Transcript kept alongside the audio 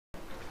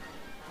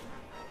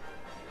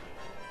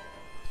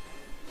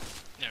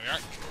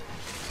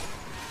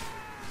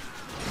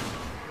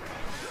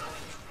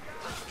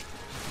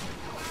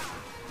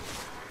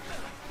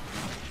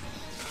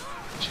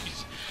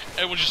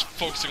Everyone's just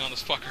focusing on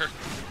this fucker.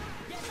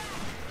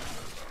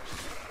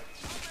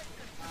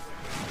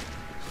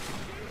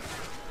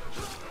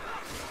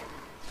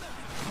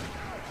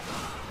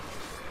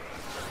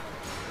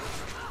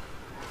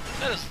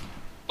 That is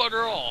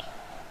bugger all.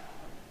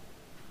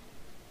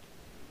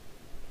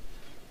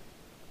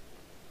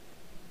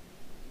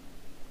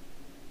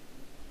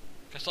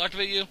 Can I still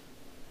activate you?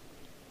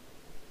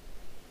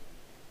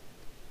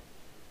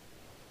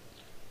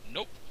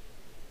 Nope.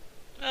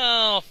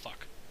 Oh,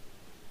 fuck.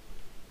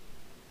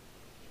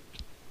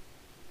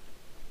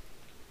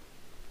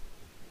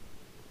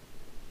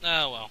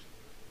 Oh, well.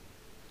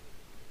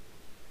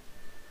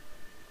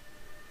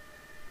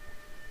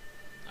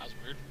 That was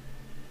weird.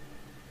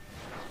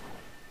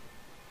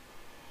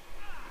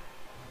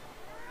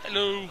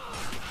 Hello.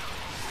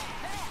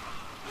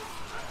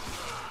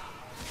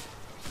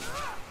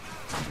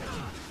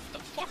 The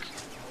fuck?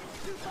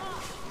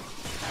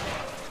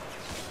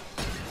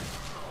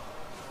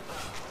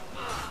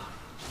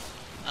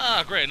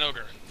 Ah, great, an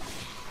ogre.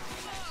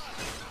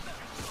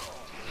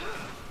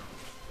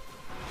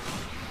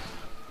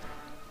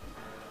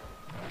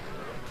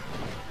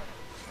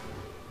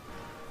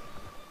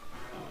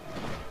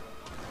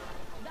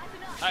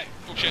 Hi.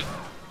 Oh shit.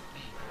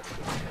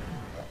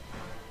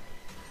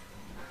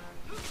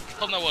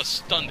 Something that was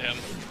stunned him.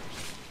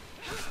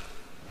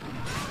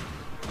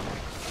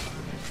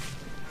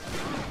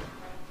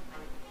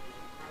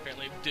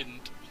 Apparently it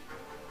didn't.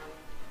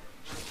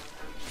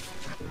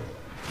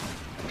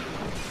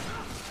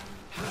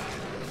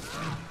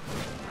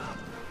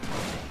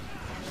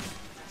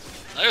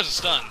 There's a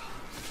stun.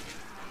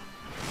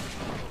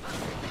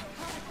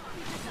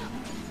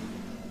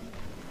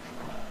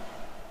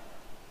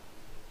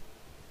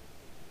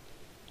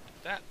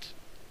 That.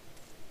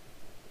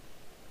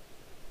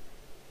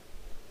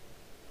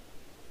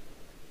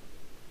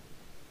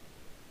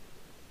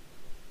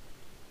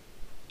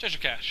 Treasure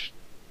cache.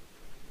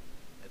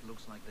 It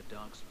looks like the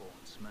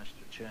Darkspawn smashed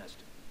the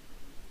chest.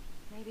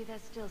 Maybe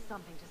there's still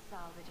something to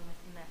salvage in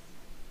this mess.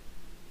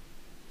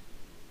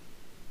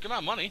 Good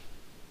amount of money.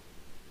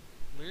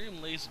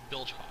 Miriam Lay's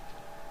bilge hop.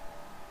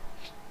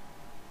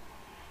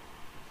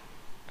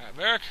 Alright,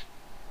 Varric.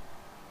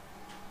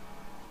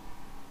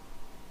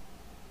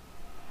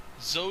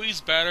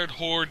 Zoe's battered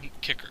horde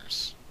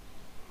kickers.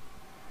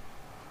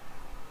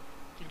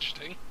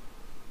 Interesting.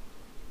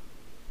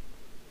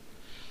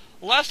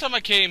 Last time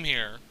I came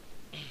here,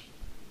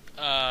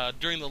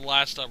 during the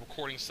last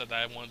recording set that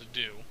I wanted to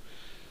do,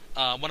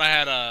 when I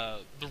had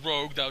the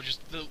rogue, that was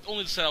just the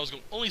only set I was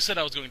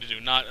going to do,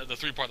 not the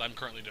 3-part that I'm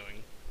currently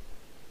doing.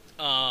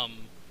 I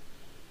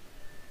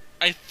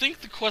think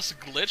the quest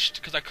glitched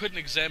because I couldn't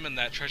examine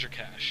that treasure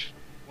cache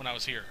when I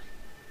was here.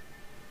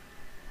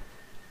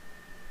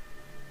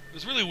 It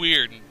was really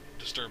weird and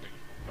disturbing.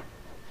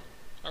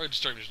 Not really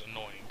disturbing, just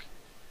annoying.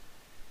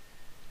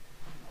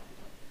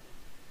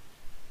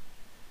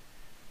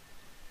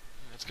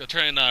 Let's go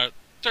turn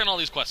all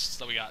these quests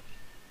that we got.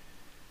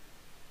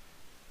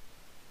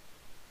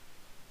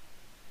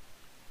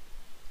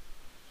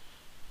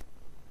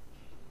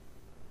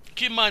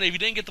 Keep in mind, if you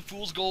didn't get the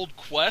Fool's Gold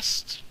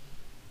quest,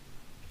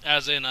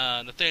 as in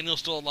Nathaniel's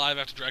still alive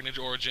after Dragon Age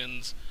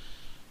Origins,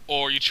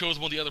 or you chose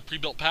one of the other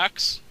pre-built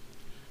packs,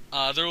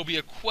 there will be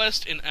a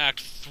quest in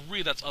Act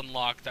 3 that's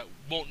unlocked that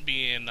won't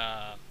be in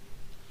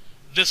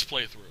this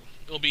playthrough.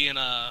 It'll be in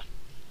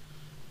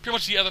pretty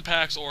much the other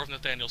packs, or if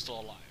Nathaniel's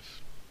still alive.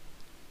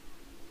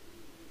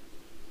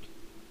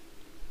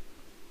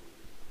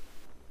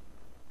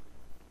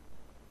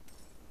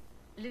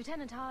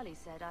 Lieutenant Harley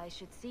said I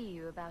should see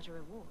you about a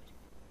reward.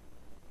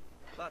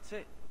 That's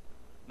it.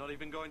 Not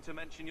even going to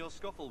mention your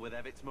scuffle with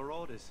Evit's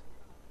marauders.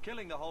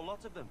 Killing the whole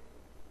lot of them.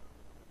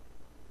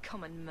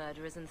 Common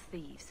murderers and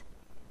thieves.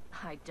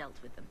 I dealt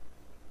with them.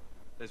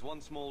 There's one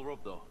small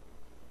rub, though.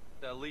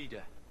 Their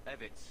leader,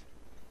 Evitz,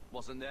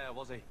 wasn't there,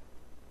 was he?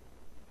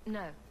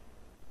 No.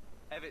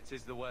 Evitz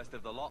is the worst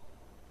of the lot.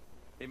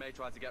 He may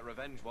try to get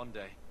revenge one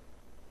day.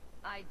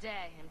 I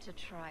dare him to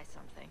try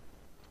something.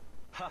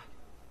 Ha!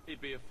 He'd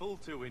be a fool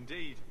to,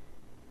 indeed.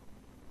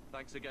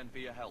 Thanks again for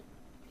your help.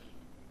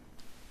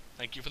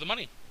 Thank you for the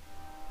money.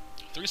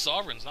 3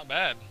 sovereigns, not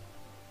bad.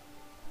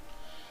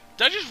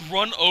 Did I just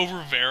run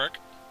over Varric?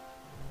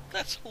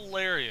 That's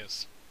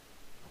hilarious.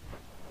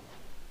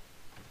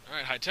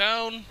 Alright,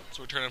 Hightown.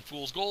 So we're turning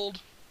Fool's Gold.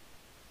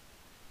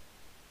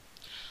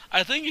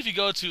 I think if you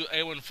go to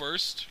Iwin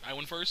first,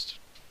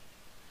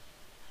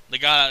 the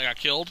guy that got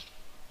killed,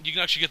 you can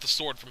actually get the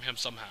sword from him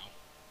somehow.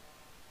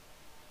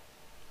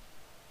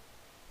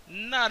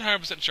 Not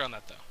 100% sure on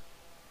that, though.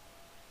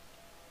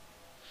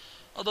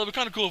 Although it'd be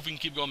kind of cool if we can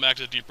keep going back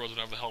to the Deep Roads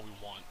whenever the hell we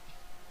want.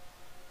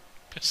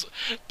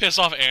 Piss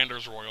off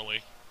Anders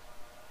royally.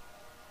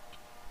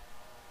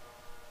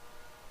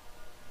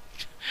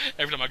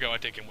 Every time I go, I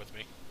take him with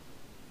me.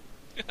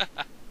 You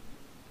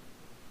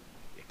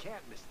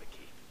can't miss the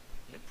keep.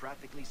 It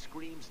practically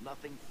screams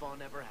nothing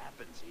fun ever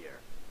happens here.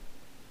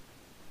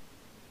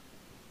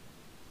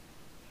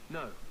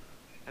 No,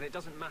 and it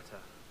doesn't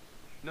matter.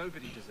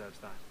 Nobody deserves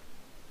that.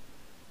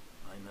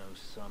 I know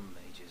some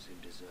mages who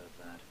deserve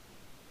that.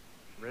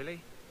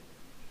 Really?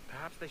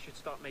 Perhaps they should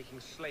start making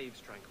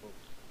slaves tranquil.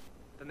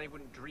 Then they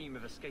wouldn't dream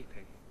of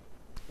escaping.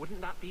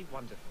 Wouldn't that be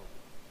wonderful?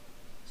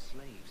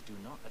 Slaves do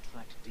not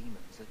attract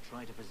demons that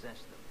try to possess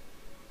them.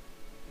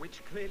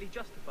 Which clearly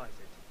justifies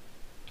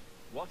it.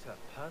 What a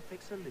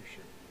perfect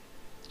solution.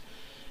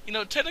 You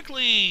know,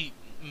 technically,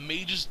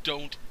 mages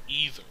don't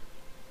either.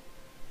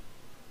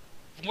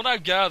 From what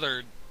I've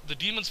gathered, the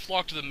demons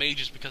flock to the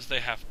mages because they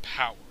have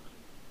power.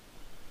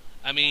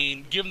 I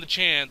mean, given the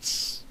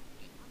chance,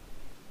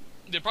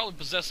 they'd probably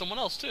possess someone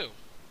else too.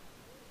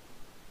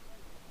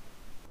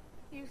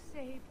 You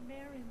saved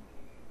Marin.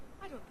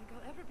 I don't think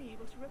I'll ever be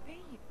able to repay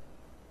you.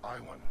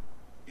 Iwan,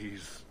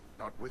 he's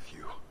not with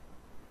you.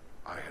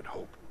 I had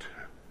hoped.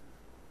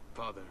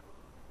 Father,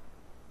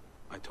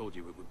 I told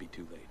you it would be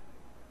too late.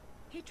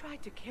 He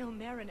tried to kill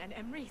Marin and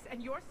Emrys,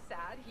 and you're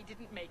sad he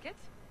didn't make it?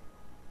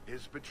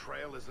 His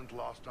betrayal isn't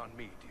lost on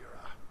me,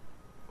 Dira.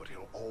 But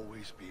he'll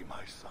always be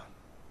my son.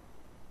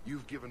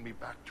 You've given me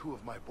back 2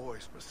 of my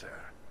boys,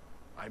 Maser.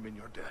 I'm in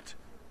your debt.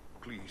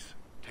 Please,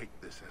 take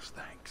this as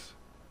thanks.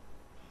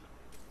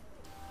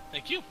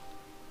 Thank you.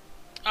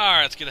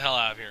 Alright, let's get the hell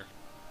out of here.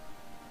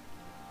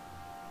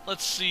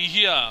 Let's see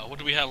here. What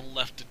do we have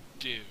left to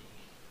do?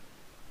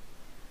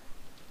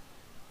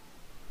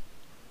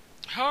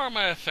 How are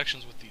my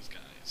affections with these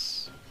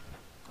guys?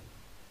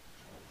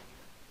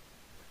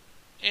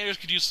 Anders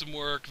could use some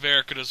work.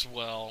 Varric could as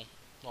well.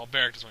 Well,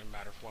 Varric doesn't really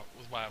matter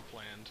with what I've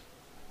planned.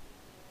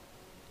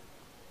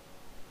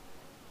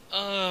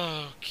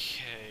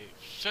 Okay.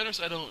 Fenris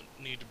I don't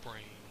need to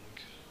bring.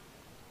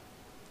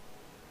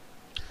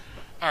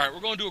 Alright,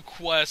 we're going to do a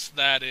quest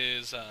that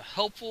is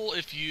helpful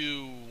if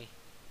you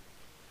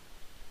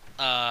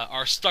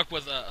are stuck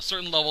with a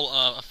certain level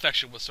of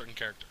affection with certain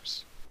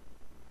characters.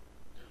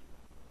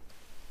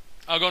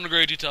 I'll go into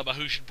great detail about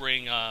who you should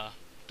bring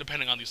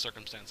depending on these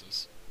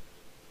circumstances.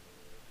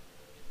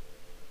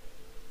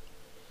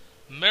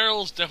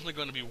 Meryl's definitely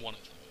going to be one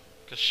of them,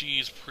 because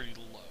she's pretty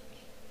low.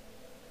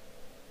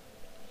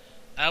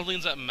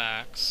 Adeline's at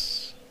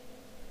max.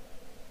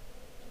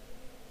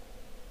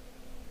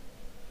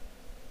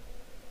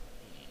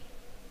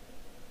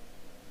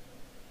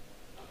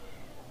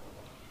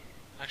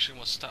 Actually, I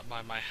want to stop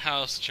by my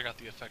house to check out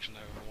the affection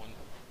of everyone.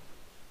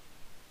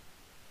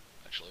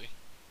 Actually.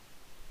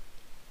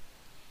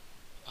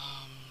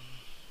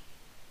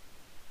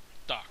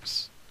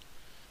 Docs.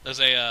 There's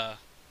a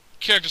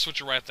character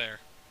switcher right there.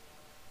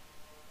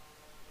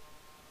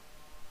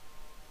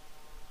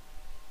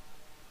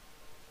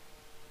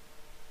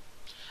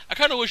 I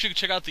kind of wish you could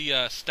check out the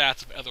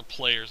stats of other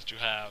players that you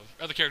have,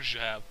 other characters you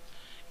have,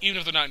 even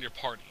if they're not in your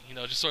party. You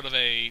know, just sort of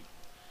a,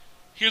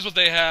 here's what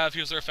they have,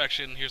 here's their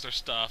affection, here's their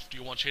stuff, do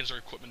you want to change their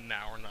equipment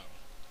now or no?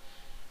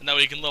 And that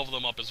way you can level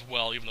them up as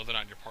well, even though they're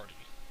not in your party.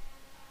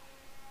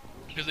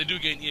 Because they do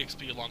gain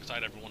EXP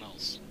alongside everyone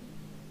else.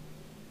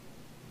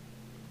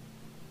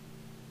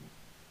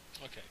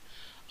 Okay.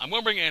 I'm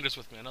going to bring Anders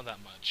with me, I know that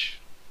much.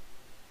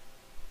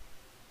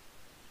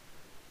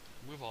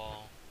 Move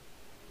all.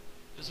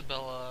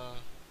 Isabella,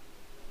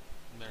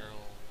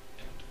 Meryl,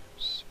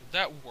 Anders. Would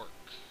that work?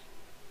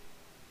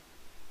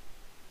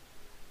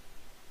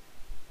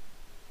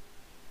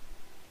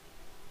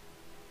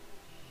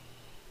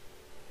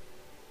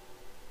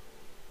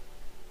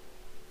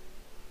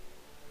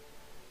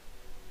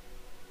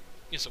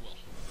 Yes, it will.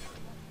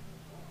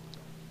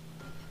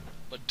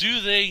 But do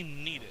they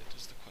need it,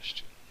 is the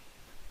question.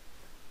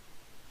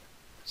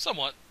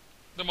 Somewhat.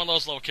 They're my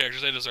lowest level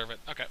characters, they deserve it.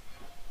 Okay.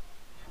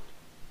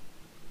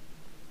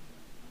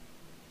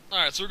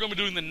 Alright, so we're going to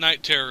be doing the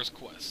Night Terrors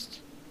quest.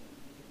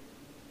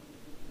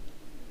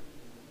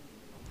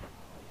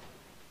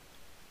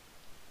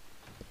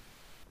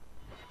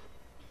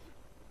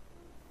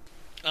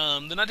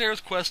 The Night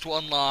Terrors quest will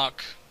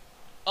unlock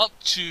up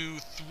to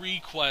 3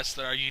 quests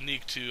that are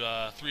unique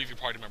to 3 of your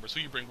party members,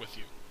 who you bring with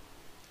you.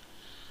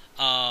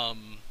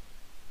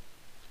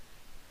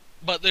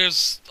 But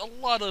there's a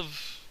lot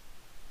of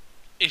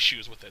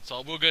issues with it,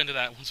 so we'll get into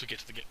that once we get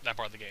to that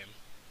part of the game.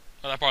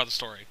 Or that part of the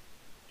story.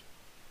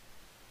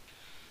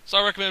 So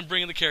I recommend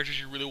bringing the characters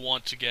you really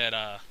want to get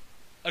a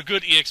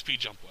good EXP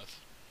jump with.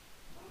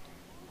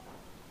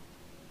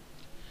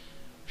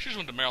 She just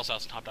went to Meryl's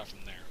house and hopped out from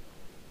there.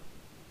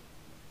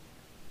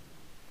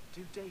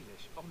 Do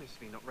Dalish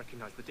honestly not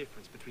recognize the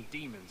difference between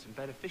demons and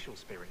beneficial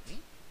spirits?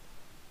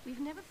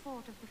 We've never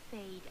thought of the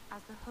Fade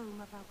as the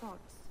home of our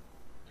gods.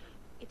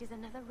 It is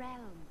another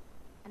realm,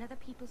 another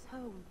people's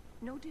home,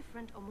 no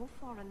different or more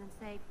foreign than,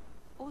 say,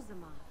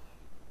 Ozamar.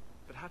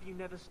 But have you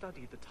never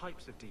studied the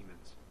types of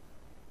demons?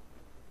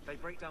 They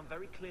break down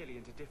very clearly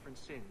into different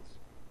sins.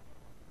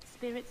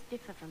 Spirits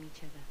differ from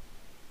each other,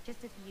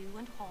 just as you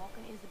and Hawk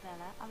and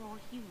Isabella are all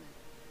human.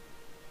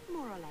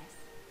 More or less.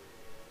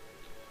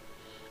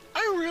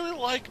 I really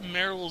like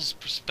Meryl's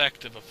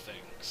perspective of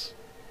things.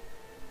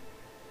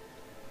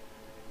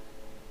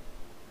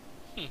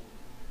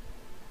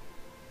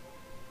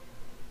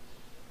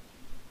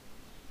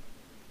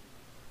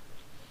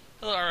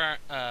 Hello,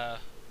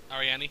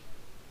 Ariane.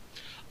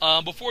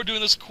 Before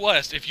doing this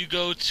quest, if you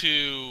go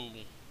to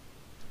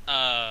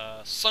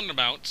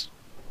Sundermount,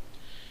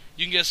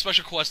 you can get a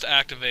special quest to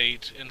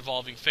activate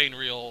involving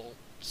Feynriel,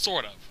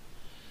 sort of.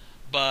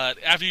 But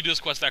after you do this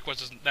quest,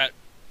 that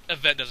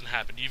event doesn't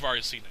happen. You've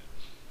already seen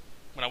it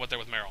when I went there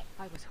with Meryl.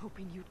 I was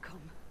hoping you'd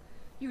come.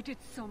 You did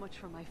so much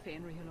for my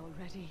Feynriel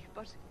already,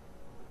 but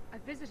I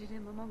visited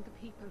him among the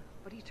people,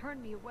 but he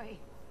turned me away.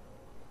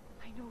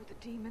 I know the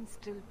demons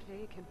still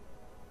plague him,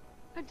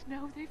 and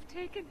now they've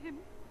taken him.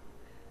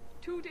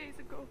 2 days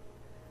ago,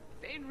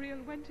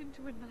 Feynriel went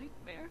into a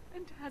nightmare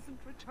and hasn't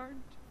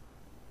returned.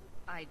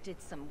 I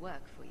did some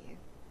work for you.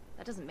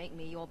 That doesn't make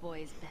me your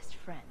boy's best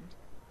friend.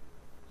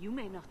 You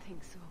may not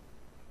think so,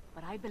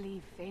 but I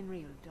believe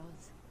Feynriel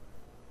does.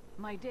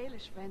 My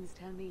Dalish friends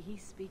tell me he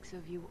speaks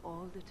of you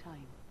all the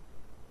time.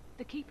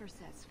 The Keeper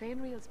says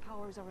Feynriel's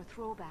powers are a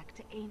throwback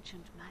to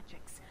ancient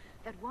magics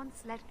that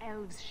once let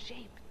elves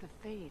shape the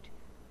Fade.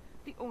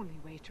 The only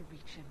way to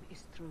reach him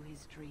is through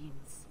his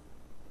dreams.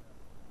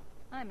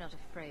 I'm not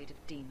afraid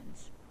of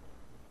demons.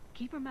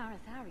 Keeper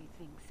Marathari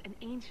thinks an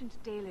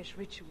ancient Dalish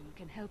ritual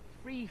can help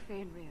free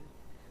Feynriel,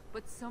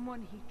 but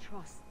someone he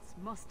trusts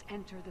must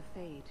enter the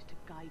Fade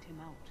to guide him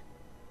out.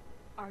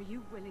 Are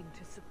you willing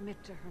to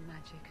submit to her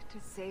magic to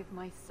save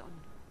my son?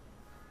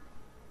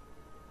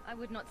 I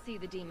would not see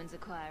the demons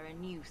acquire a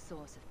new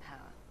source of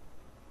power.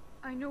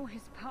 I know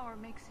his power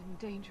makes him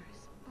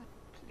dangerous, but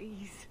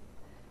please,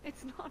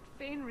 it's not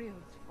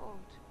Feynriel's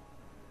fault.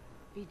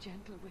 Be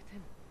gentle with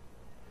him.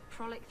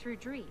 Frolic through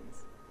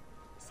dreams?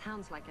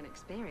 Sounds like an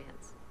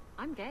experience.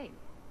 I'm game.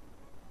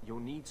 You'll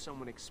need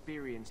someone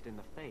experienced in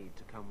the Fade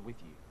to come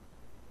with you.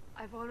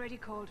 I've already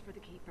called for the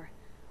Keeper.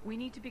 We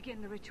need to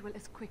begin the ritual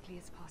as quickly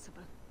as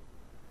possible.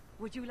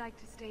 Would you like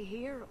to stay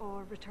here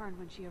or return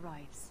when she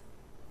arrives?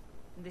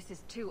 This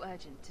is too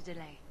urgent to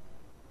delay.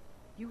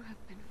 You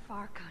have been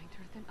far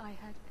kinder than I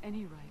had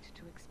any right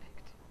to expect.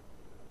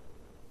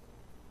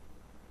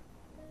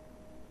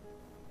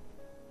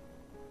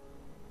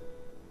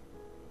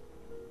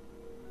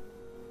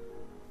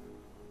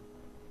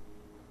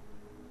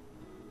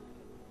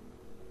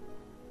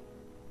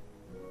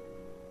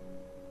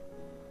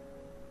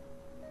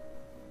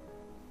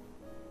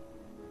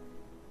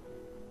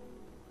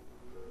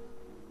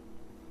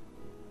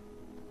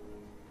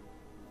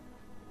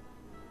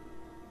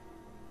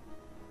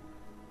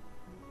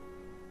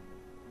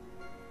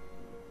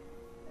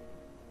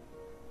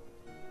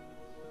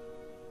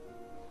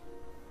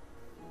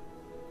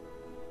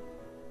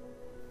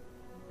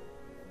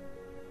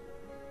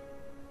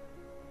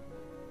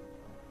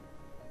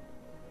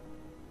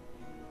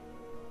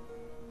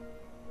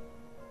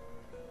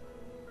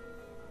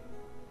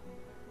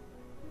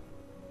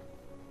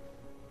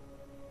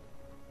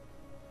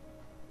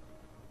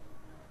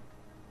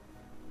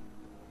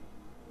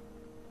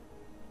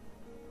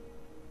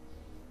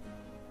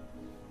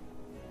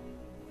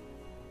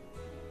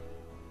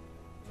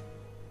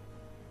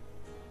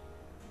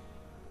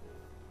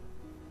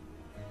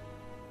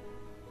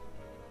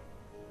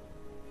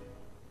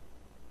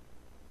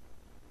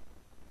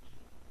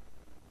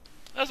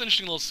 That's an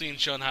interesting little scene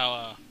showing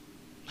how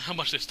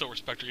much they still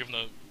respect her, even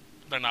though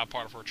they're not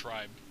part of her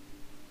tribe.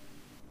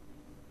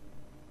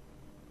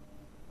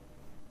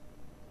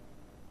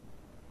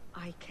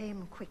 I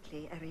came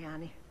quickly,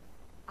 Ariane.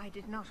 I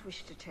did not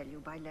wish to tell you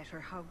by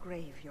letter how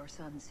grave your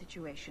son's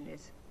situation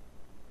is.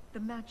 The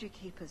magic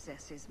he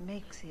possesses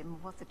makes him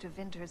what the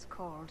Tevinters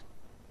called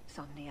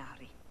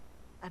Somniari,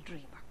 a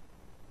dreamer.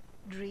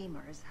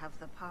 Dreamers have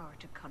the power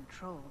to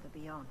control the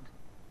beyond,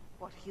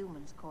 what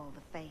humans call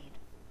the Fade.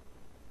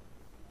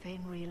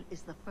 Feynriel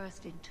is the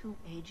first in 2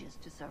 ages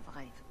to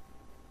survive.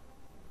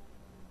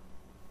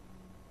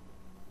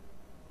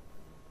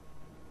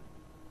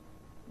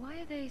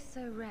 Why are they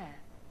so rare?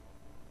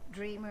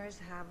 Dreamers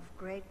have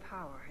great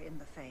power in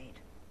the Fade.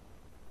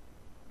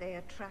 They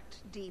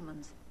attract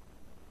demons.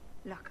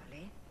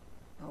 Luckily,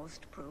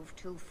 most prove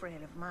too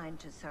frail of mind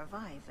to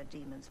survive a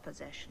demon's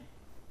possession.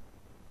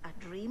 A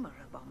dreamer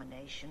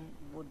abomination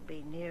would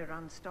be near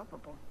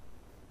unstoppable.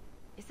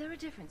 Is there a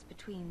difference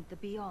between the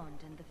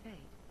Beyond and the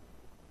Fade?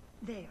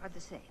 They are the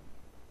same.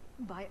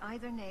 By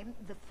either name,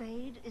 the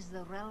Fade is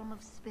the realm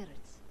of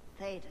spirits,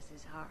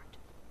 Thedas' heart,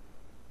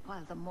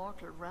 while the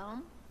mortal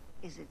realm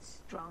is its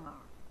strong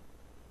arm.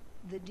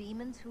 The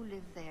demons who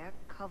live there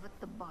covet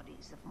the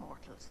bodies of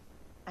mortals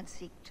and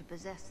seek to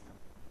possess them.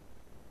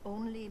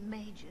 Only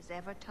mages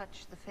ever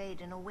touch the Fade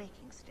in a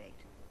waking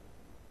state.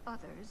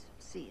 Others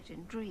see it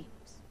in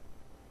dreams.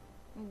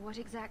 What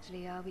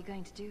exactly are we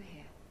going to do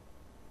here?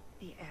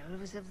 The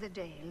elves of the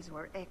Dales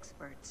were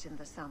experts in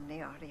the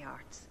Somniari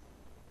arts.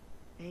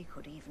 They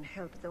could even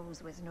help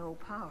those with no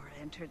power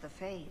enter the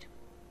Fade.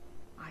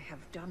 I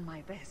have done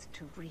my best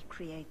to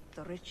recreate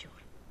the ritual.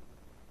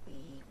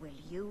 We will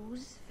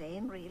use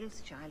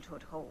Feynriel's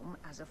childhood home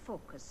as a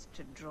focus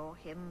to draw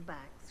him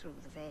back through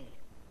the veil.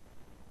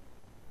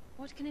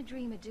 What can a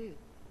dreamer do?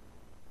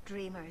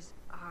 Dreamers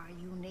are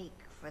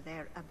unique for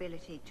their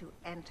ability to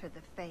enter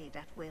the Fade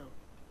at will,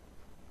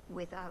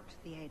 without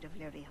the aid of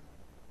Lyrium.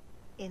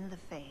 In the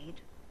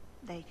Fade,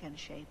 they can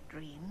shape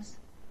dreams,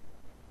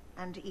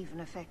 and even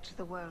affect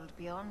the world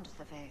beyond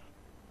the Veil.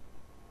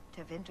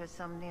 Tevinter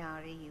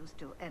Somniari used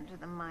to enter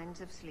the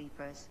minds of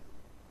sleepers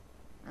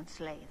and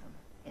slay them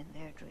in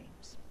their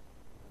dreams.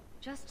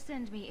 Just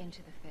send me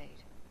into the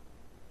Fade.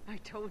 I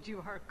told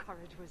you her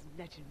courage was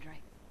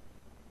legendary.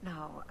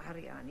 Now,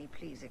 Ariane,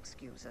 please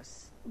excuse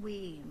us.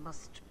 We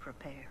must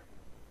prepare.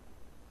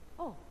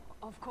 Oh,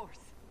 of course.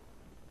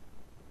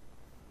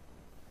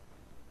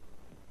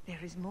 There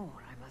is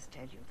more, I must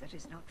tell you, that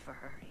is not for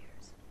her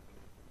ears.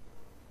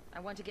 I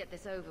want to get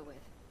this over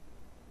with.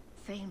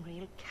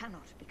 Feynriel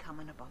cannot become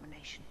an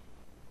abomination.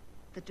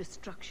 The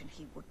destruction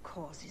he would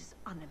cause is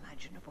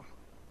unimaginable.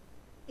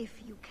 If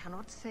you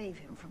cannot save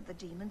him from the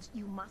demons,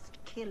 you must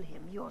kill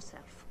him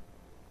yourself.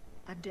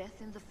 A death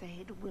in the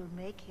Fade will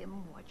make him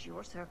what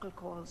your circle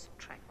calls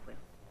tranquil.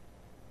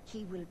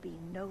 He will be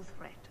no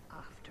threat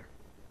after.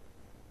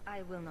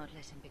 I will not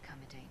let him become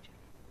a danger.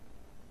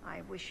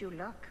 I wish you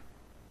luck.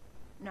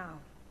 Now,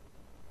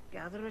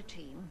 gather a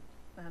team,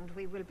 and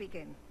we will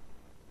begin.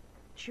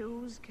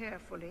 Choose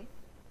carefully,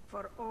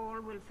 for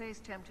all will face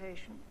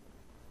temptation.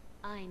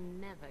 I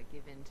never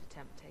give in to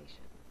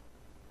temptation.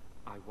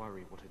 I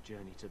worry what a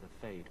journey to the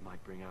Fade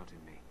might bring out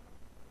in me.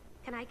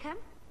 Can I come?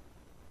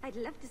 I'd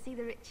love to see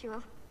the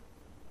ritual.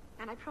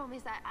 And I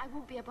promise I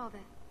won't be a bother.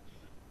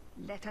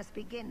 Let us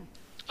begin.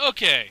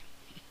 Okay.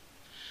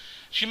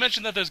 She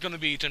mentioned that there's going to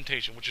be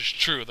temptation, which is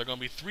true. There are going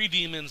to be 3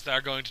 demons that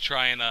are going to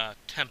try and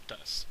tempt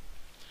us.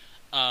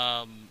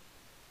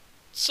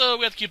 So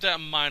we have to keep that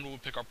in mind when we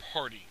pick our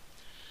party.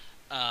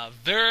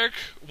 Varric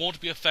won't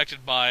be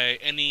affected by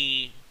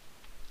any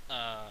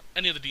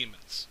of the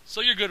demons, so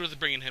you're good with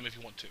bringing him if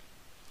you want to.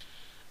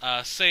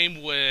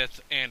 Same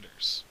with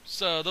Anders.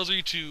 So those are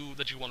you 2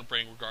 that you want to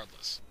bring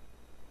regardless.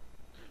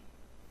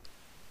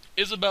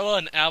 Isabella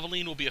and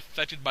Aveline will be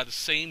affected by the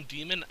same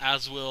demon,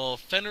 as will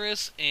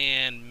Fenris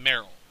and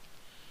Meryl.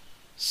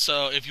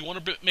 So if you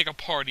want to make a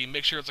party,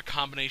 make sure it's a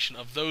combination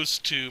of those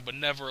 2, but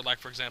never, like,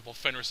 for example,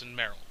 Fenris and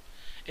Meryl,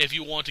 if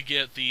you want to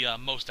get the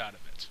most out of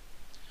it.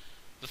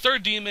 The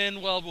 3rd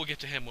demon, well, we'll get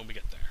to him when we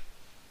get there.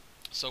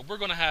 So we're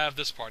going to have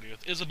this party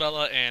with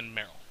Isabella and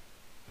Meryl.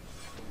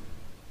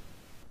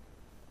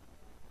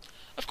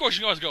 Of course,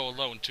 you can always go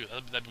alone, too.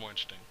 That'd be more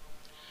interesting.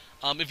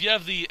 If you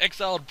have the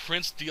Exiled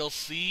Prince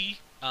DLC,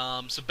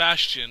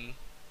 Sebastian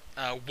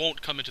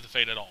won't come into the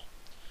Fate at all,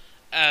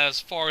 as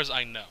far as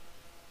I know.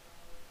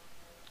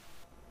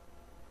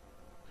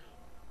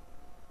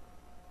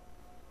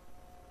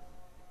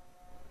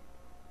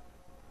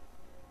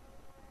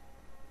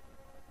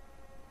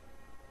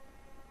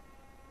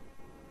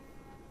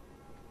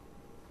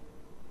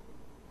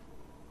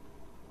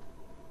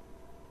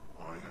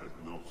 I had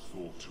not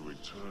thought to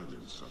return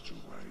in such a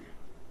way.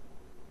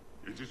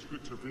 It is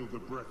good to feel the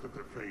breath of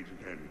the Fade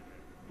again,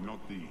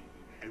 not the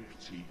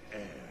empty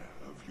air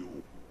of your...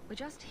 We're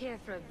just here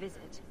for a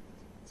visit,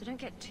 so don't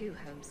get too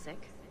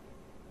homesick.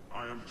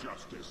 I am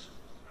Justice.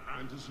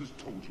 Anders has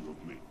told you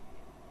of me.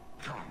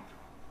 Come.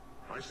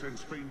 I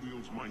sense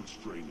Feynriel's mind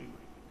straining.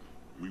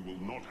 We will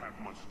not have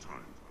much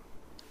time.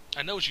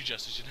 I know it's you,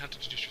 Justice. You didn't have to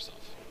introduce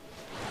yourself.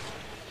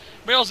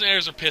 Meryl's and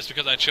Anders are pissed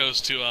because I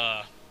chose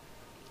to,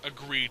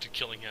 agree to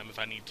killing him if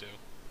I need to.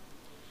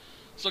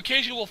 So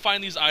occasionally we'll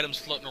find these items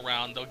floating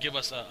around. They'll give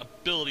us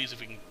abilities if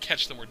we can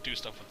catch them or do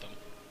stuff with them.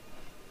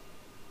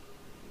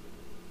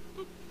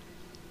 Boop.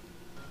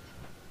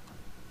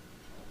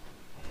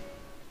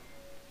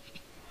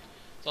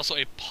 There's also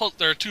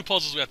there are 2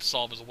 puzzles we have to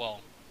solve as well.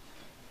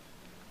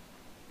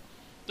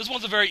 This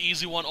one's a very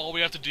easy one. All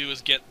we have to do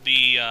is get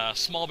the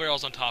small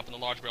barrels on top and the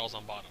large barrels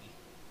on bottom.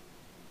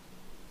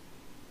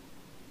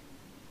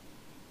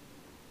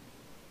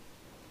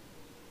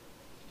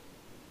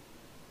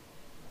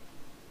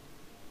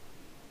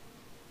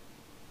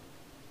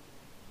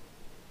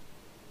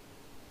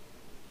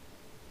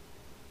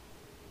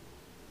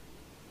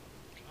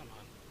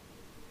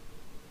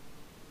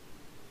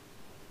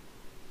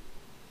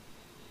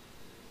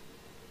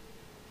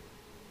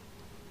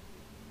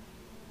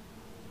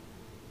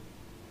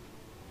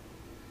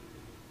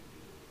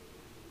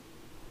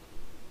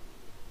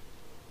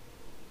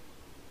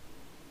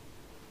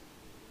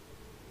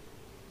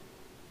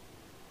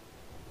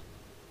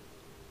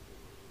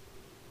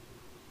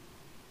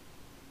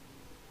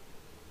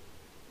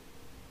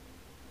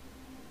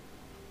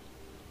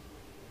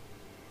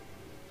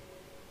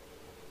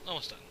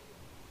 Almost done.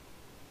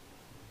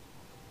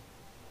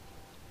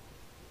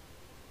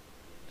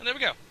 And there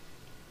we go.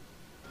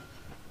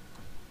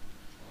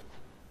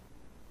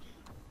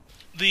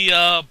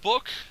 The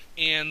book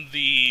and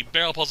the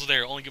barrel puzzle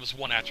there only give us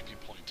 1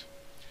 attribute point.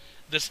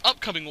 This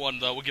upcoming one,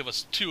 though, will give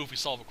us 2 if we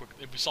solve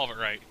it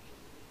right.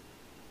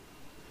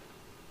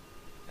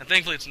 And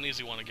thankfully, it's an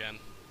easy one again.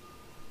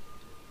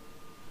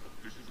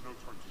 This is no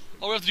time to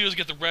speak. All we have to do is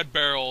get the red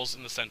barrels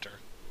in the center.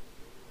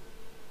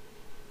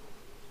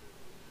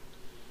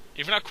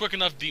 If you're not quick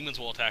enough, demons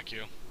will attack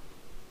you.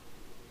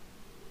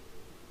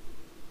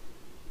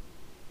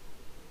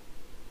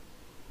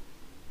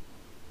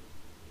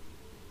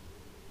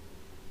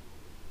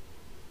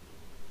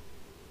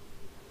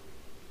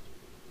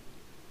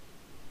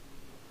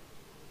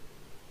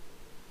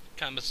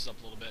 of messes up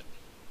a little bit.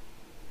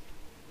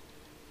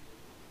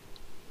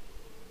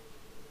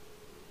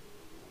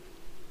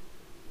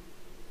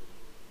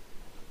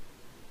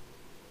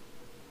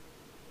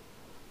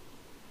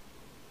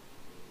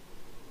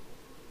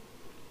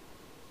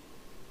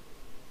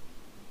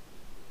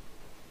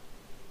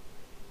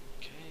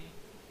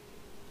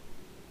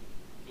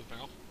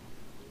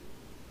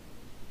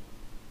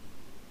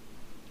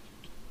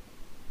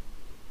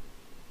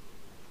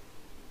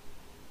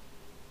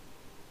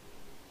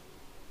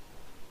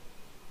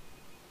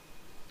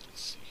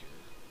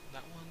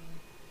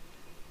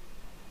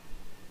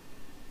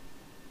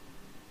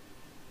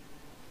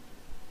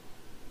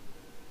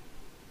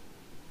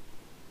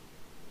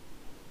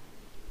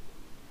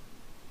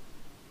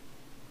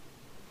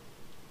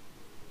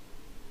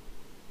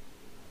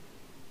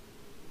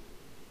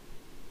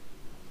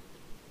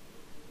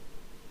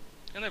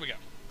 And there we go.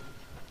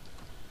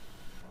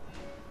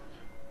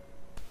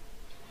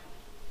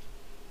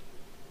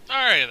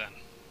 Alright then.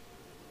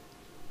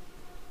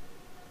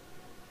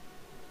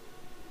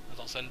 That's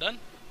all said and done.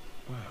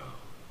 Well,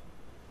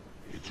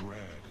 it's rare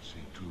to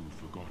see two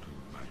forgotten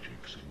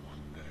magics in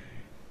one day.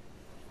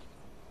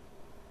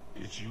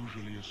 It's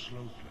usually a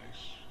slow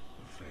place,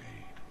 the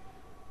Fade.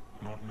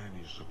 Not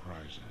many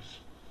surprises.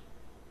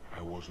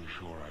 I wasn't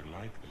sure I'd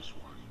like this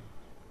one,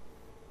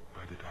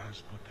 but it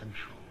has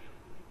potential.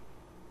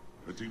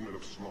 The demon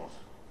of sloth.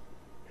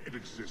 It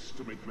exists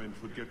to make men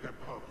forget their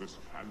purpose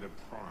and their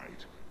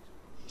pride.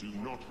 Do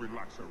not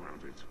relax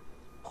around it.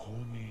 Call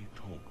me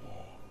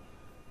Topor.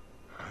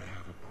 I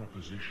have a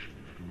proposition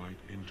that might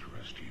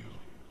interest you.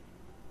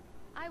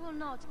 I will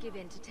not give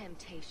in to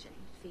temptation,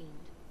 fiend.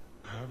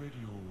 Have it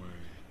your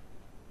way.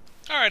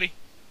 Alrighty.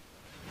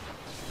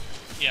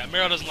 Yeah,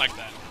 Meryl doesn't like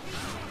that.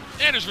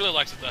 Anders really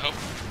likes it though.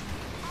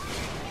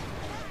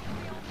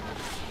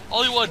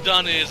 All he would have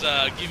done is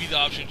give you the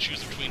option to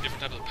choose between different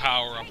types of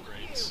power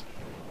upgrades.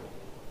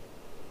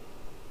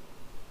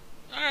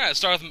 Alright, let's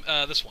start with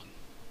this one.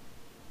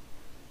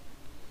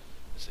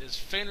 This is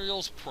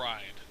Feynriel's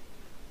Pride.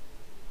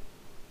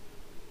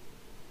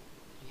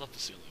 I love the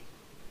ceiling.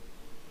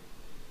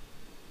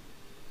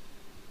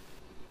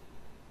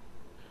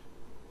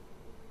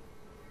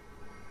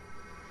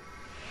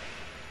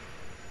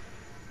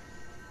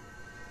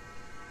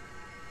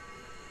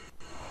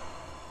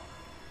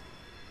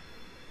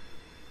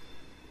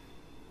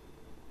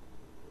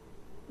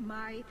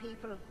 My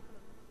people,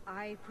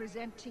 I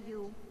present to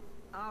you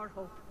our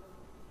hope.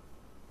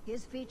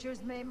 His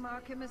features may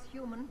mark him as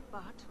human,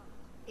 but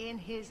in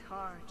his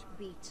heart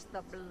beats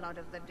the blood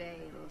of the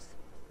Dales.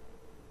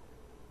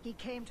 He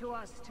came to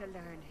us to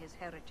learn his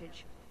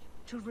heritage,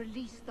 to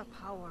release the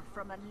power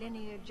from a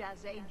lineage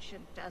as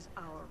ancient as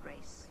our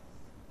race.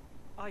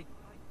 I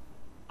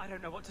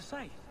don't know what to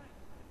say.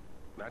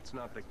 That's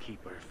not the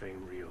Keeper,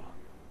 Feynriel.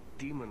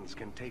 Demons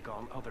can take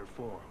on other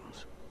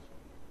forms.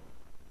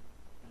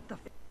 The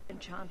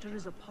Enchanter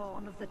is a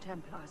pawn of the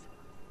Templars.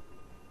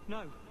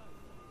 No.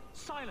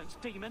 Silence,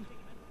 demon!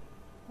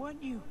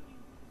 Weren't you?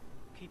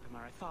 Keeper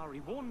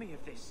Marithari warned me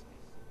of this.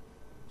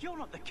 You're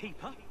not the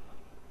Keeper.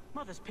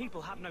 Mother's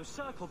people have no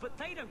circle, but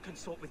they don't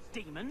consort with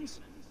demons.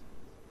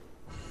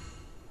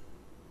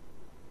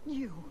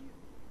 You?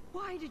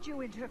 Why did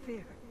you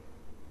interfere?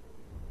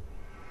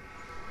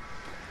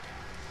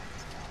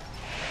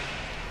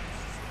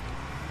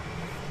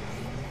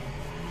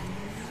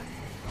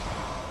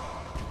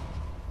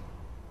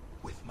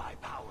 With my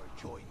power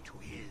joined to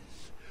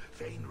his,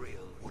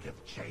 Feynriel would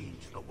have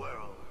changed the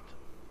world.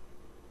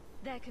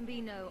 There can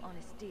be no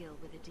honest deal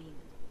with a demon.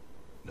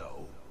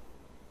 No.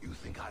 You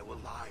think I will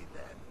lie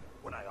then,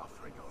 when I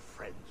offer your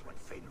friends what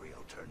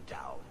Feynriel turned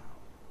down?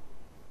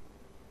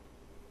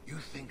 You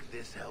think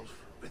this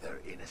elf, with her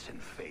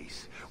innocent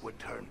face, would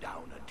turn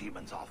down a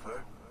demon's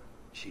offer?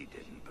 She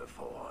didn't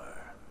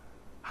before.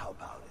 How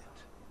about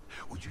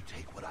it? Would you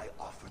take what I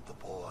offered the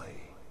boy?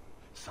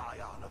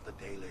 Scion of the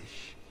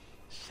Dalish,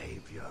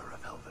 savior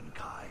of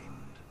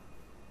elvenkind.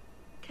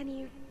 Can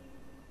you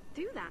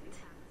do that?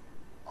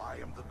 I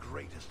am the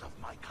greatest of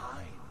my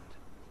kind.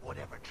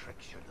 Whatever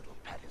tricks your little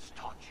pet has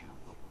taught you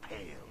will pale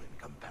in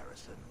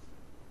comparison.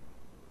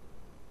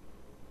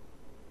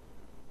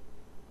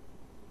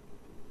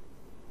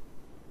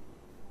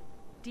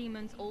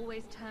 Demons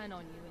always turn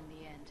on you in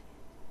the end.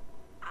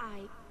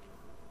 I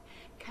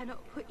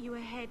cannot put you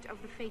ahead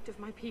of the fate of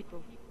my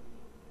people.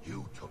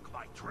 You took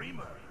my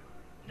dreamer.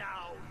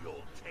 Now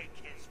you'll take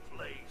his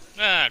place.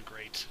 Ah,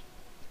 great.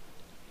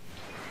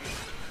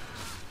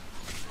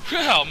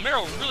 Wow,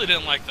 Meryl really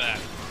didn't like that.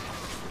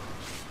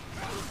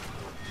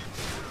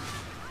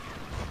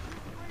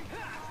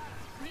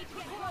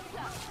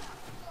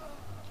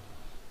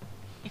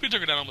 We took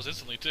her down almost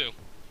instantly, too.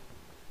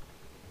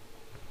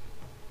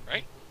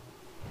 Right?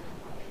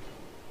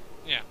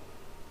 Yeah.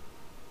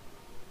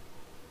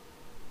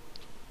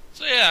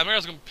 So yeah,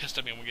 Meryl's gonna be pissed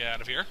at me when we get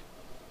out of here.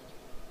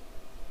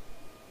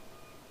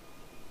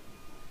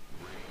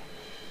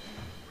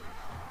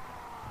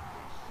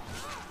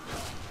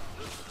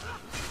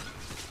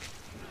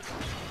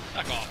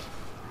 Back off.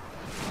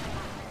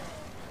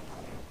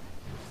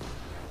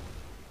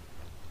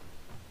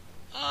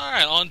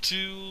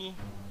 to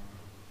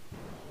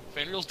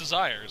Feynriel's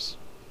desires.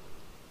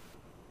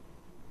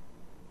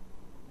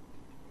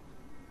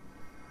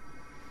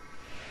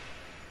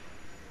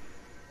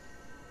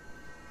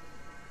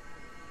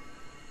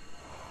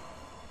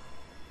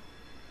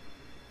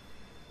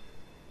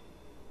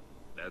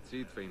 That's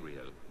it,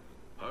 Feynriel.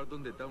 Hard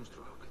on the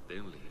downstroke,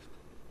 then lift.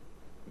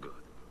 Good.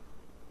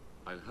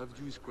 I'll have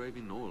you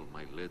scribing all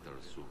my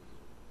letters soon.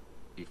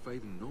 If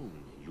I'd known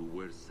you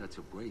were such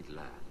a brave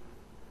lad,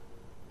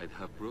 I'd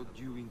have brought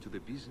you into the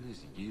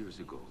business years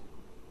ago.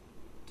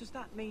 Does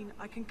that mean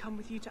I can come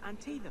with you to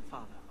Antitha,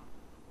 Father?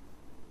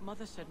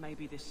 Mother said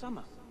maybe this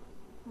summer.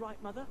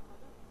 Right, Mother?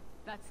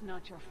 That's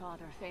not your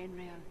father,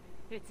 Feynriel.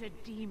 It's a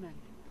demon.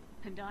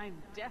 And I'm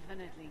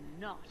definitely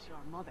not your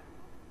mother.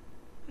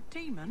 A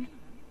demon?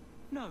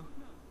 No.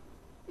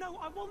 No,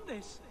 I want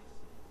this.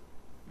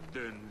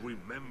 Then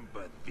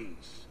remember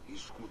this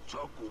is who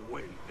took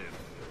away them.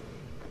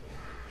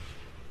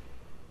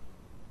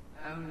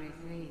 Only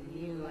thing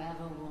you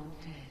ever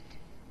wanted.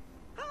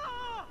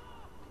 Ah!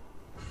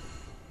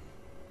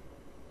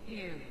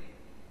 You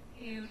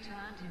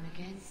turned him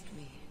against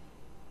me.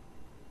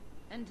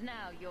 And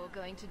now you're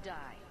going to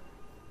die.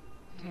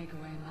 Take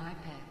away my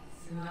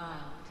pets, and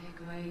I'll take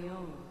away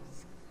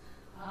yours.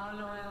 How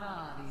loyal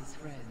are these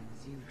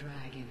friends you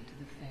drag into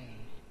the Fade?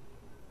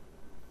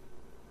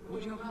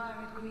 Would your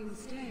pirate queen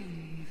stay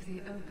if the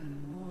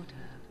open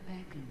water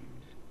beckoned?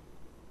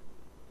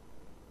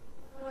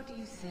 What do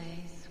you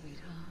say,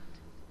 sweetheart?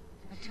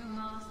 A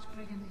two-mast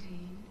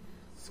brigantine,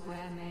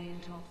 square main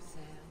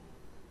topsail,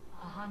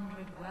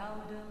 100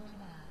 well-built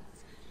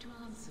lads to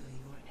answer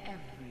your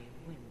every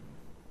whim.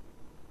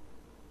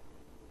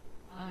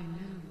 I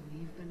know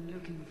you've been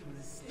looking for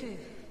a stiff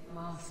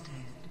masthead.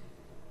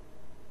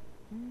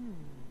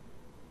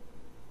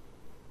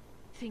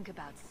 Think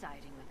about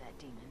siding with that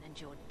demon and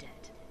you're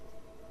dead.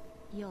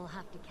 You'll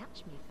have to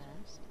catch me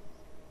first.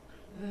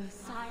 The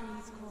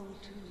Silence Call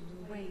 2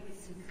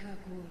 awaits in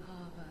Kirkwall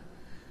Harbor.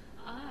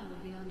 I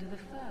will be under the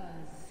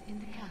firs in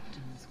the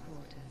captain's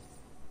quarters.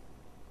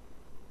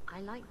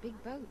 I like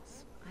big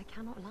boats. I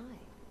cannot lie.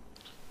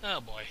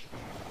 Oh boy.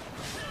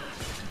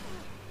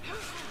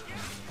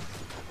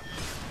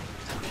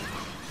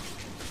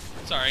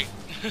 Sorry.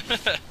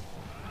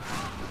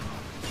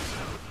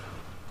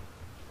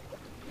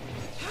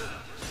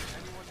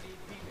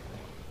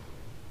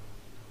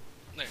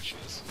 There she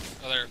is.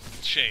 Oh, there.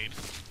 Shade.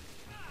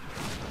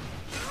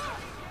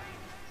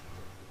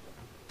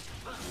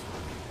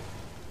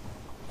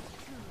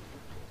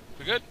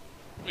 We good?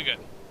 We good.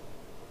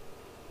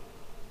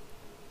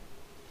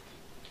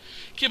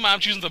 Keep in mind, I'm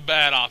choosing the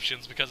bad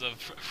options because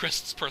of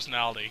Chris'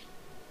 personality.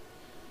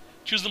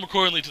 Choose them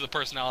accordingly to the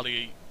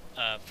personality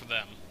for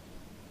them.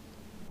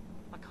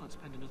 I can't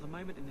spend another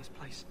moment in this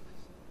place.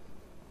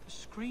 The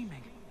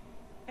screaming.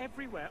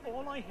 Everywhere,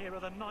 all I hear are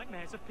the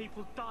nightmares of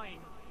people dying,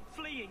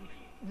 fleeing,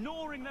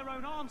 gnawing their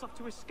own arms off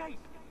to escape.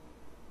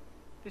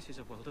 This is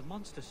a world of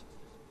monsters.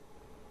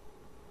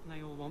 And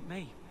they all want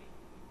me.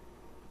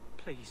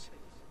 Please,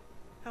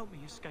 help me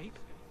escape.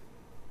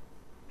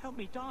 Help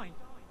me die.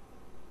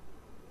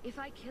 If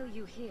I kill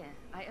you here,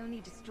 I only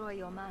destroy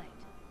your mind.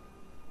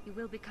 You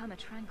will become a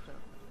tranquil.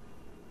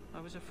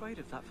 I was afraid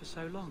of that for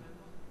so long.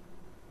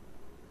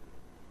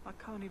 I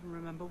can't even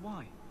remember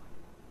why.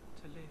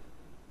 To live.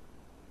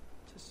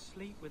 To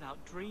sleep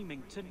without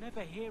dreaming. To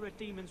never hear a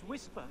demon's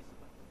whisper.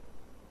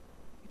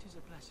 It is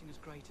a blessing as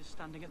great as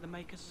standing at the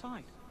Maker's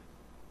side.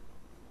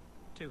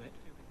 Do it.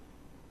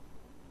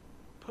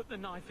 Put the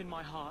knife in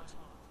my heart.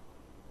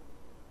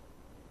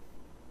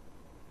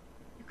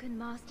 You can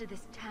master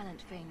this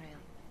talent, Feynriel.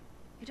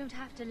 You don't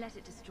have to let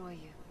it destroy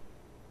you.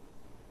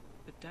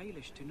 The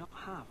Dalish do not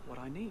have what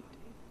I need.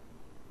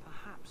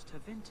 Perhaps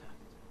Tevinter.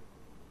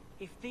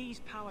 If these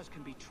powers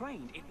can be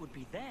trained, it would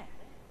be there.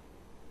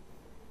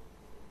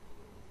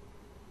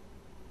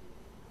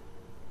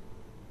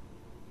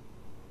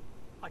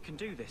 I can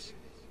do this.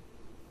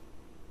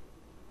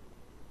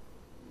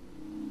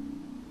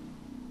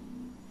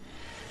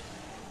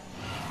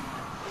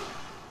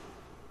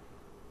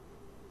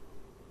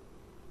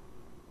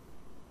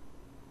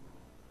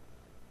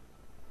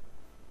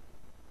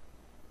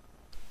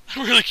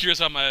 I'm really curious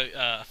how my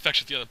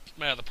affection with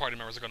my other party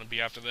members are going to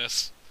be after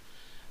this.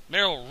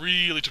 Meryl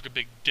really took a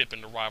big dip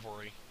into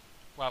rivalry.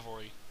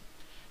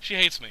 She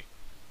hates me.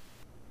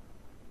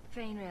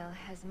 Feynriel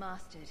has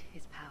mastered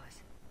his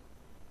powers.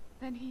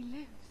 Then he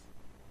lives.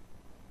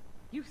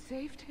 You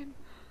saved him.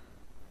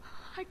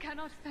 I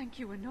cannot thank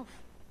you enough.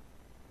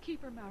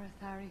 Keeper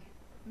Marathari,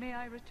 may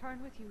I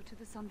return with you to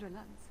the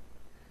Sunderlands?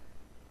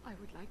 I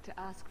would like to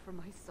ask for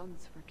my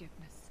son's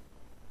forgiveness.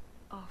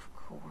 Of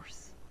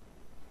course.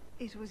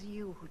 It was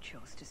you who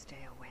chose to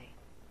stay away.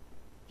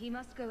 He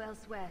must go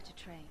elsewhere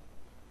to train.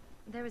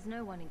 There is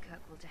no one in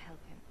Kirkwall to help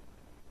him.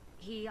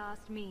 He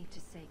asked me to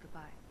say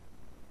goodbye.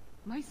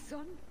 My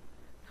son?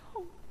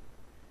 No.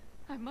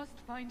 I must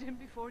find him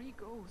before he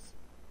goes.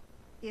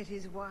 It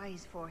is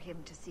wise for him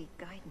to seek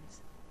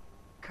guidance.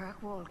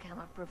 Kirkwall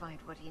cannot provide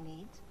what he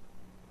needs.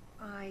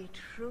 I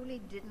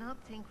truly did not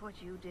think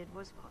what you did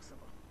was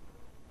possible.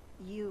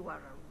 You are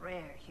a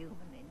rare human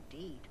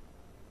indeed.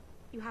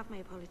 You have my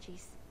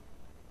apologies.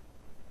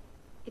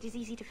 It is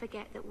easy to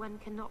forget that one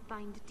cannot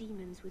bind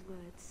demons with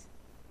words.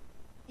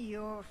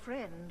 Your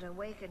friend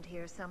awakened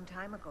here some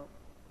time ago.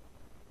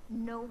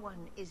 No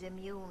one is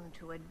immune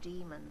to a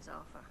demon's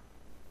offer.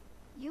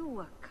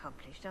 You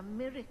accomplished a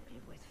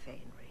miracle with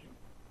Feynriel.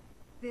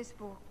 This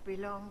book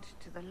belonged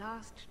to the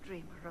last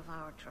dreamer of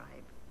our tribe.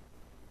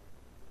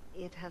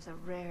 It has a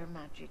rare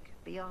magic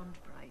beyond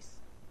price.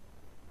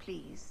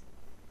 Please,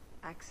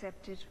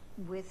 accept it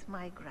with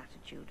my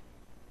gratitude.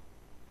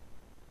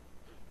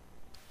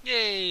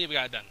 Yay, we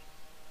got it done.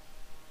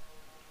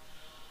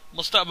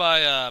 We'll stop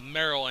by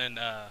Meryl and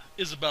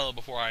Isabella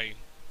before I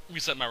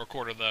reset my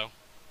recorder, though.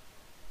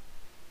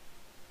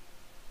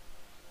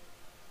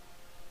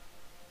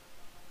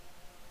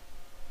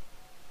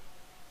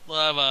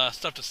 We'll have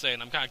stuff to say,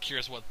 and I'm kind of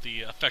curious what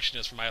the affection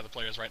is for my other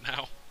players right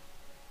now.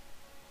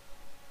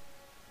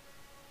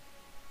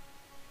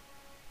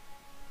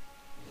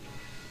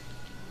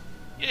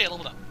 Yay,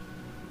 leveled up.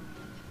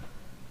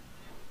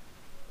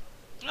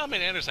 Oh, I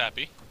made Anders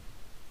happy.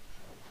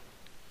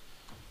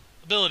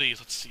 Abilities,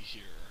 let's see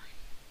here.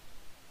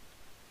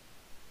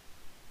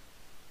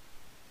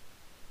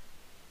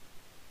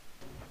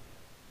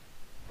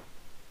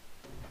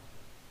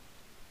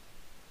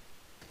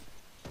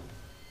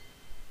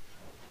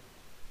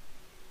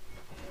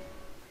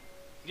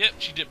 Yep,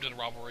 she dipped into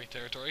rivalry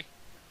territory.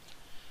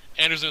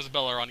 Anders and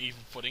Isabella are on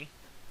even footing.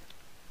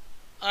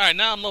 Alright,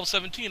 now I'm level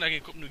 17, I can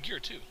equip new gear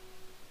too.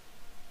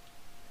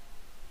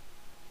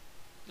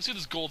 Let's see what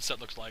this gold set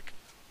looks like.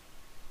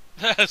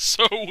 That's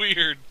so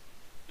weird.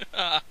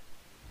 But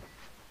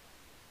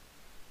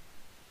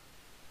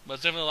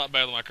it's definitely a lot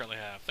better than what I currently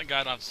have. Thank God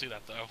I don't have to see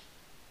that, though.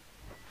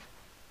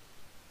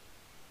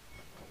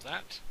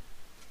 That.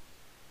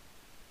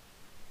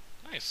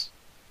 Nice.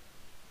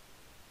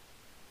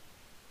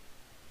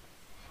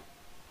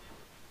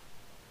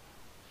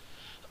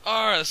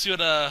 Alright, let's see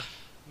what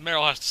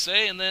Meryl has to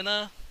say, and then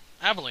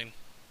Aveline.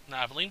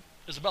 Not Aveline,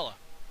 Isabella.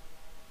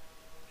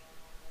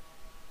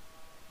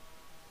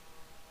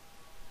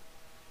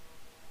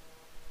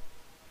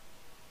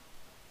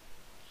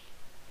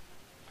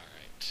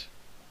 Alright.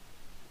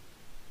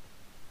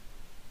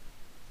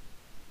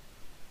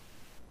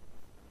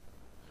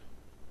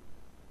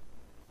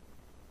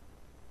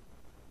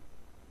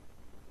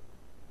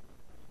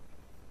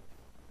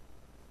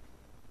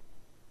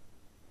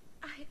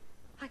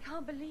 I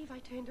can't believe I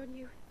turned on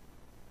you.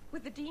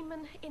 With the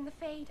demon in the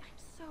Fade, I'm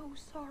so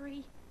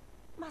sorry.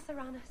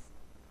 Masaranas.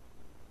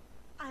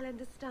 I'll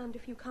understand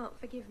if you can't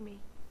forgive me.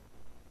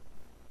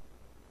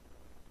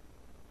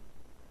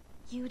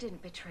 You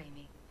didn't betray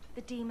me.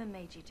 The demon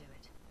made you do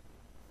it.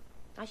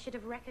 I should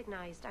have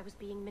recognized I was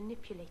being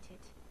manipulated.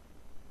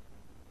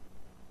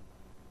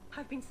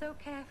 I've been so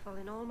careful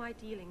in all my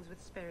dealings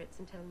with spirits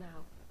until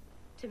now,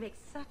 to make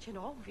such an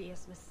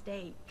obvious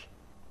mistake.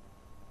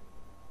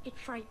 It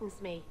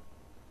frightens me.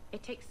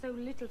 It takes so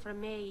little for a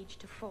mage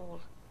to fall.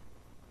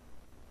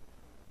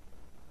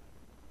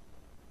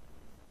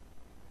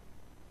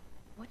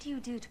 What do you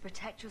do to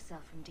protect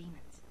yourself from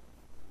demons?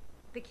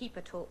 The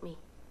Keeper taught me.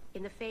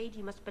 In the Fade,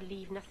 you must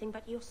believe nothing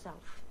but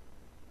yourself.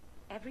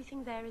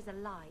 Everything there is a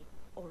lie,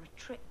 or a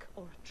trick,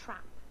 or a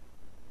trap.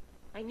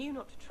 I knew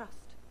not to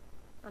trust,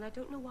 and I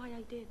don't know why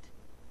I did.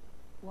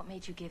 What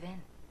made you give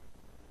in?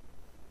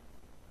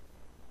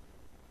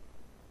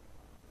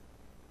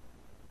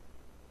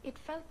 It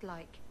felt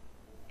like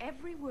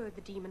every word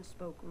the demon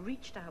spoke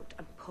reached out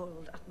and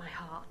pulled at my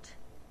heart.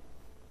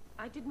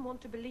 I didn't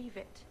want to believe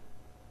it,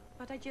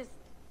 but I just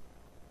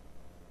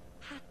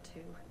had to.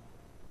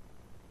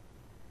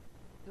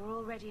 You're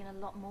already in a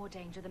lot more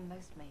danger than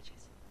most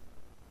mages.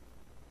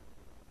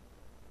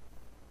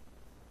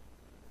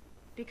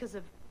 Because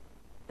of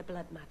the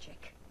blood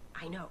magic.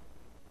 I know.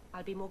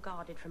 I'll be more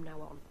guarded from now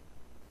on.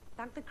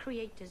 Thank the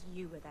creators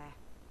you were there.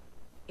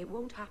 It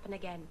won't happen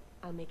again.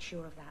 I'll make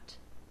sure of that.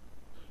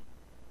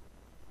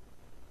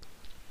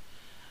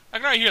 I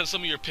can already hear that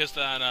some of you are pissed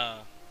that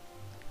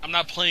I'm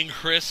not playing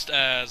Christ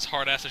as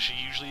hard-ass as she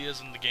usually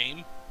is in the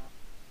game.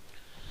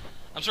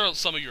 I'm sure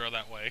some of you are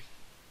that way.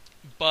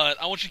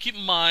 But I want you to keep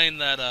in mind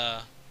that,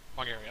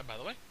 wrong area, by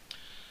the way.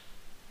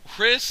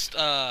 Christ,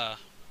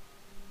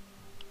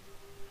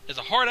 is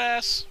a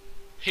hard-ass,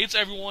 hates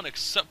everyone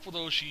except for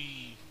those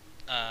she,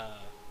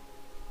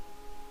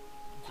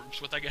 groups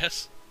with, I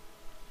guess.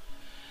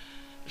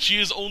 She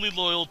is only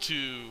loyal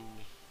to,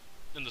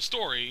 in the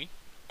story,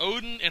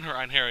 Odin and her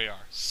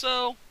Einherjar.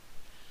 So,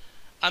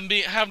 I'm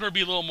having her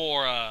be a little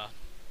more,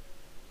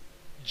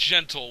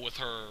 gentle with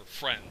her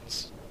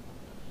friends.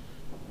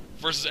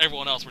 Versus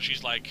everyone else where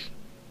she's like,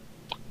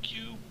 fuck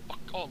you, fuck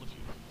all of you.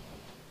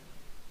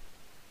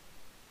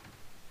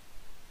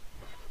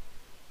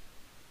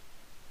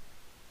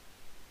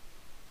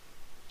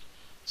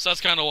 So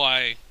that's kind of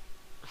why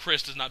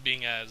Christ is not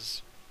being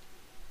as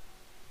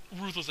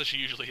ruthless as she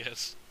usually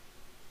is.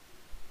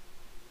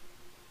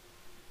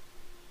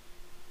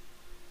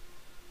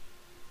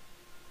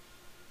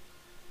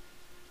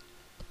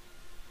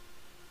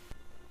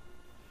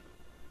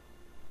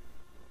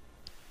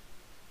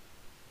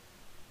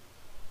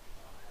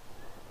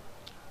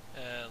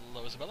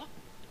 Isabella.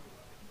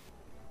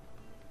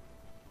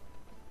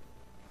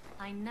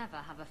 I never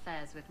have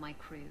affairs with my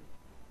crew.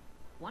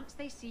 Once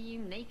they see you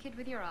naked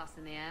with your ass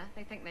in the air,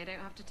 they think they don't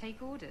have to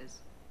take orders.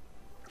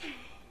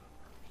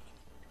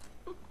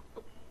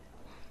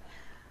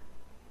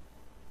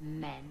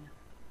 Men.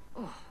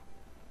 Oh,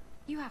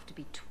 you have to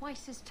be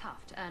twice as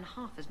tough to earn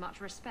half as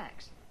much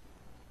respect.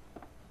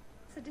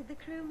 So did the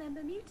crew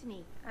member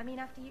mutiny? I mean,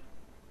 after you...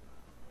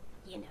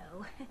 You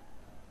know.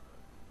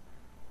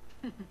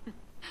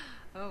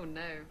 Oh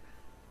no.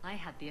 I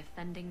had the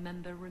offending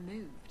member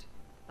removed.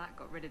 That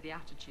got rid of the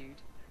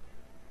attitude.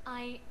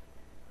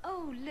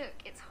 Oh, look,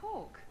 it's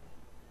Hawk.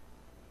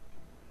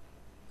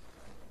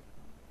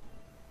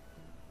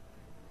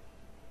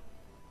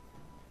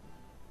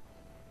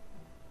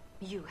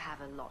 You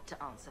have a lot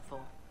to answer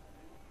for.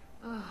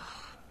 Ugh,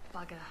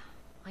 bugger.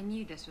 I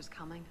knew this was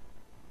coming.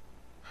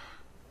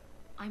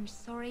 I'm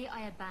sorry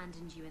I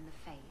abandoned you in the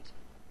Fade.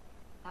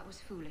 That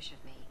was foolish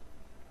of me.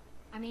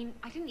 I mean,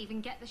 I didn't even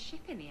get the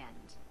ship in the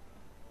end.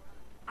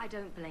 I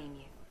don't blame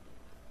you.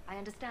 I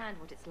understand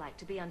what it's like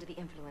to be under the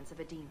influence of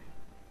a demon.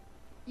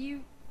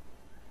 You...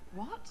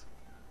 what?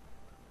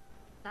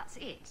 That's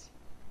it?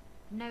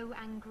 No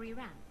angry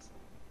rant?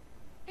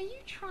 Are you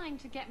trying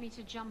to get me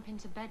to jump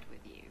into bed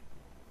with you?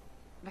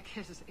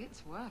 Because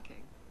it's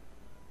working.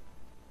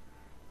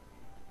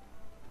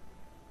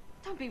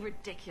 Don't be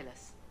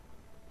ridiculous.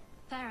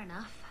 Fair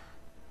enough.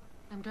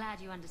 I'm glad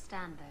you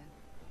understand, though.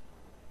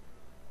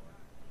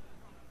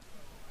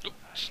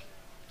 Oops.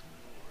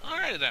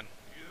 Alrighty then.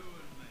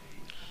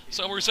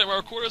 So we're going to set our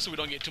recorders so we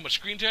don't get too much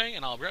screen tearing,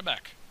 and I'll be right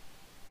back.